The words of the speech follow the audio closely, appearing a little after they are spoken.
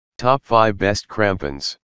Top 5 Best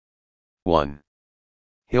Crampons. 1.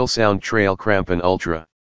 Hillsound Trail Crampon Ultra.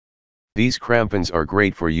 These crampons are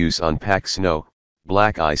great for use on packed snow,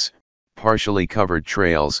 black ice, partially covered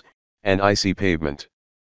trails, and icy pavement.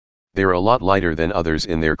 They're a lot lighter than others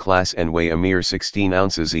in their class and weigh a mere 16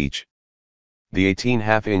 ounces each. The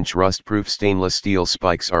 18.5-inch rust-proof stainless steel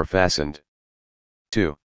spikes are fastened.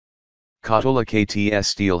 2. KAHTOOLA KTS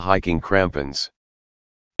Steel Hiking Crampons.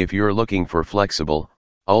 If you're looking for flexible,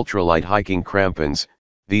 ultralight hiking crampons,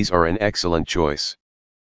 these are an excellent choice.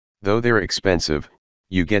 Though they're expensive,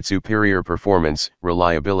 you get superior performance,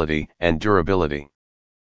 reliability, and durability.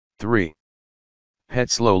 3.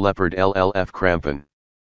 Petzl Leopard LLF Crampon.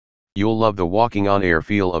 You'll love the walking on air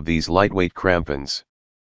feel of these lightweight crampons.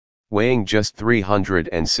 Weighing just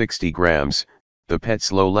 360 grams, the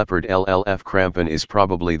Petzl Leopard LLF crampon is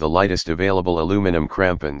probably the lightest available aluminum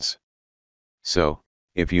crampons. So,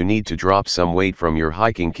 if you need to drop some weight from your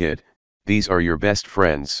hiking kit, these are your best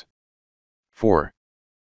friends. 4.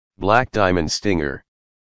 Black Diamond Stinger.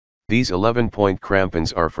 These 11-point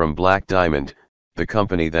crampons are from Black Diamond, the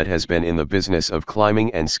company that has been in the business of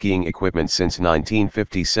climbing and skiing equipment since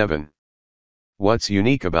 1957. What's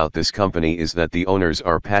unique about this company is that the owners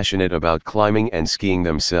are passionate about climbing and skiing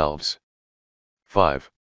themselves.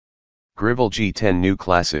 5. Grivel G10 New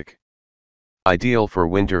Classic. Ideal for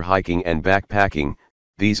winter hiking and backpacking,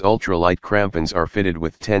 these ultralight crampons are fitted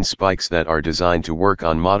with 10 spikes that are designed to work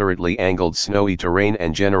on moderately angled snowy terrain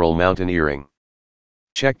and general mountaineering.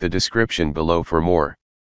 Check the description below for more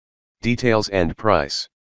details and price.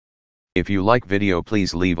 If you like video,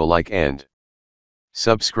 please leave a like and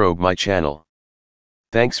subscribe my channel.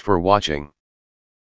 Thanks for watching.